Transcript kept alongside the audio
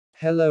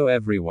Hello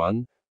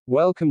everyone,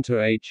 welcome to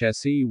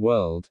HSE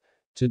World.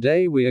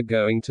 Today we are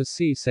going to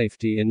see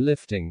safety in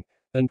lifting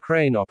and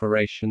crane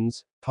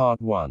operations,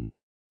 part 1.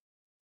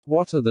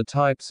 What are the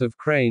types of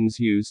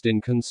cranes used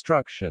in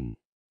construction?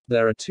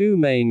 There are two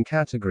main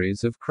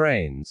categories of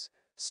cranes: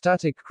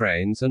 static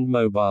cranes and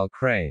mobile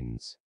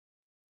cranes.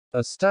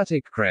 A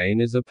static crane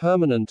is a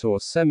permanent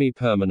or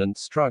semi-permanent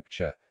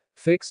structure,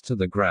 fixed to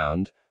the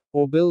ground,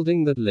 or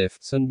building that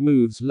lifts and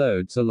moves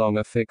loads along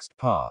a fixed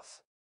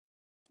path.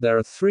 There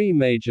are three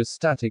major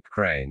static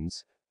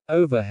cranes: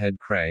 overhead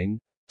crane,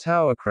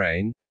 tower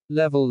crane,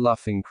 level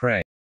luffing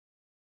crane.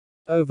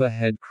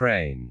 Overhead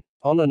crane.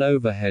 On an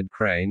overhead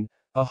crane,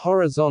 a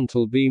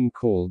horizontal beam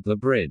called the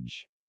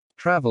bridge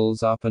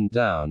travels up and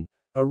down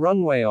a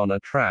runway on a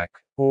track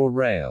or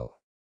rail.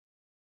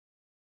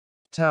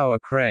 Tower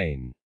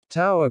crane.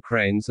 Tower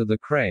cranes are the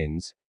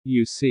cranes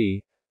you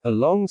see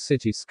along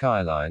city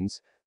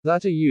skylines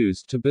that are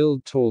used to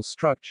build tall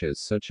structures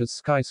such as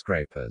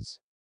skyscrapers.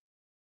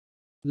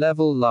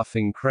 Level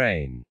luffing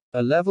crane.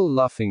 A level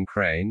luffing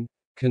crane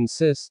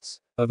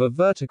consists of a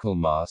vertical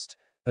mast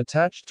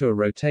attached to a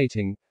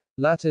rotating,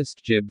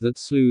 latticed jib that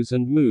slews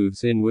and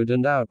moves inward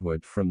and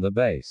outward from the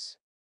base.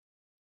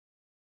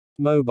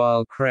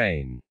 Mobile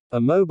crane.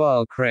 A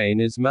mobile crane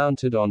is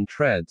mounted on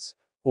treads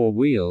or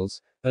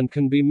wheels and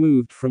can be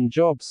moved from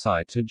job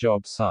site to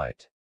job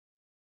site.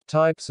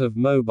 Types of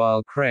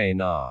mobile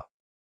crane are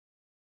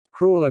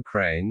crawler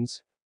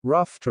cranes,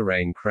 rough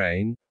terrain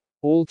crane,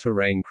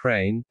 all-terrain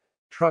crane,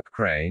 truck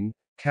crane,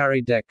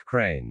 carry deck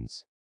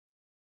cranes.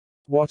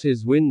 What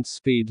is wind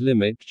speed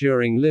limit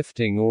during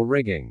lifting or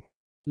rigging?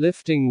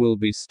 Lifting will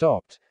be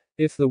stopped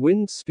if the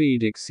wind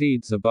speed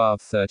exceeds above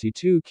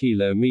 32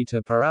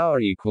 km per hour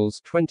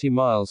equals 20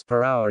 miles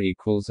per hour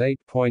equals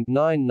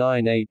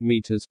 8.998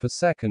 meters per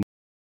second.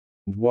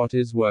 What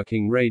is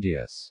working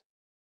radius?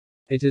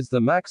 It is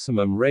the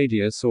maximum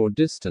radius or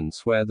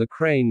distance where the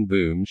crane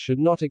boom should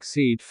not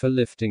exceed for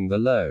lifting the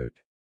load.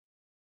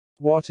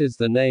 What is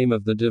the name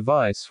of the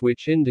device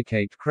which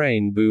indicate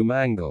crane boom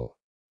angle?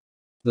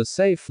 The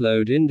safe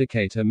load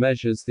indicator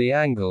measures the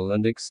angle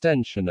and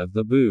extension of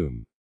the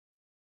boom,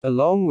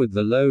 along with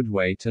the load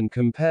weight, and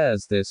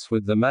compares this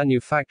with the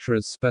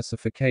manufacturer's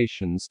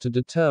specifications to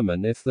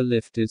determine if the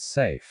lift is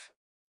safe.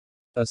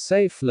 A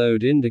safe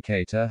load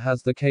indicator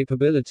has the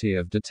capability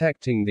of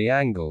detecting the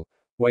angle,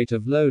 weight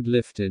of load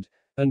lifted,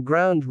 and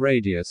ground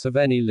radius of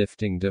any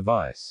lifting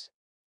device.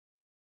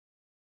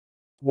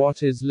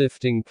 What is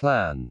lifting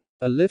plan?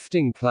 A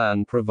lifting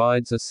plan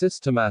provides a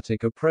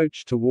systematic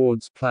approach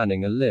towards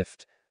planning a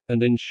lift,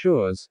 and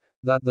ensures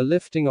that the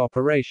lifting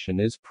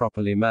operation is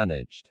properly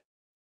managed.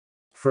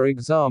 For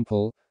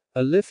example,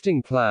 a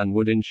lifting plan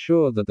would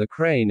ensure that the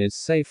crane is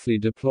safely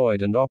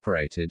deployed and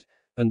operated,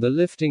 and the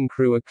lifting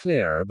crew are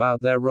clear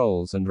about their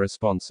roles and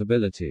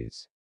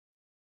responsibilities.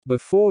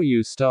 Before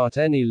you start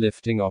any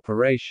lifting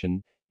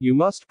operation, you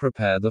must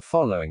prepare the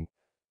following: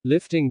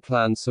 lifting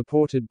plan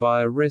supported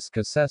by a risk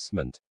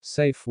assessment,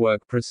 safe work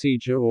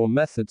procedure or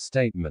method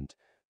statement,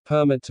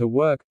 permit to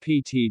work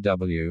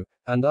 (PTW),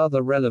 and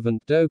other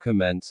relevant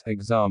documents,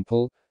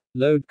 example,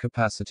 load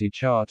capacity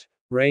chart,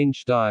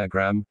 range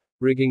diagram,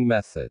 rigging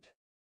method.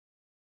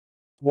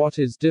 What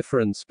is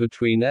difference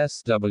between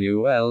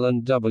SWL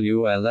and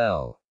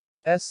WLL?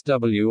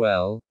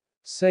 SWL,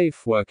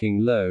 safe working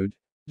load;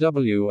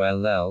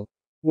 WLL,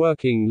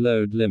 working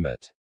load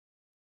limit.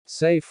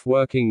 Safe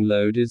working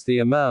load is the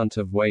amount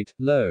of weight,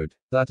 load,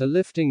 that a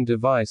lifting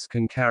device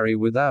can carry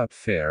without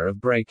fear of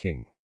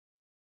breaking.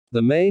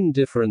 The main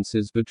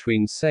differences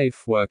between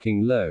safe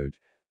working load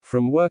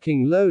from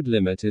working load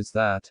limit is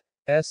that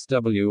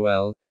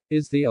SWL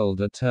is the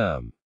older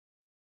term.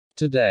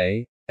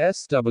 Today,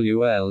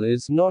 SWL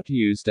is not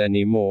used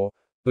anymore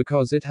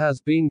because it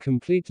has been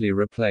completely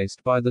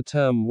replaced by the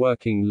term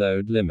working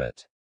load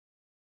limit.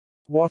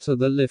 What are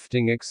the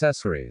lifting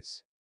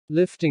accessories?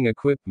 Lifting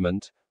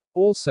equipment,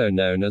 also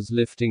known as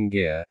lifting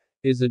gear,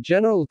 is a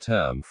general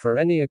term for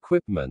any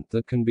equipment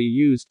that can be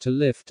used to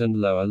lift and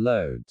lower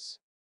loads.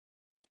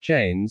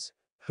 Chains,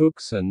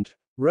 hooks and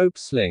rope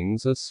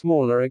slings are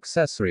smaller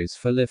accessories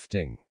for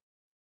lifting.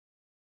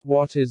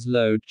 What is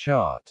load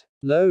chart?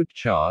 Load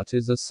chart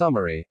is a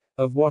summary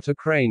of what a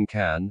crane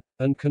can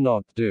and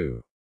cannot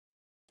do.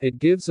 It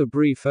gives a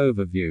brief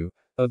overview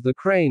of the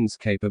crane's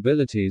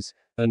capabilities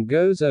and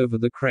goes over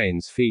the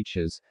crane's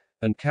features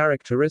and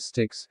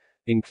characteristics,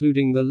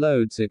 including the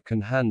loads it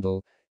can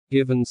handle,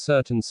 given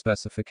certain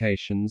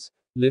specifications,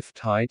 lift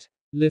height,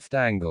 lift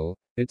angle,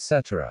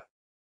 etc.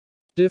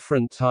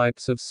 Different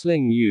types of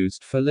sling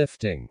used for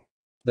lifting.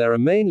 There are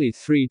mainly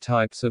three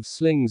types of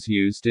slings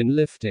used in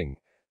lifting: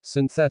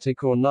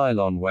 synthetic or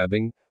nylon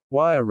webbing,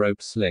 wire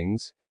rope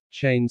slings,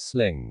 chain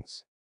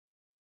slings.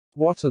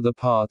 What are the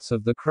parts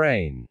of the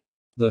crane?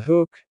 The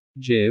hook,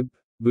 jib,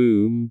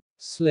 boom,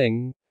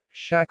 sling,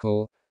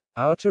 shackle,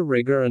 outer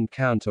rigger and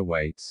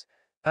counterweights,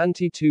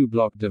 anti-two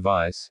block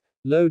device,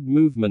 load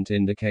movement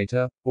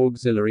indicator,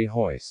 auxiliary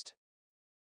hoist.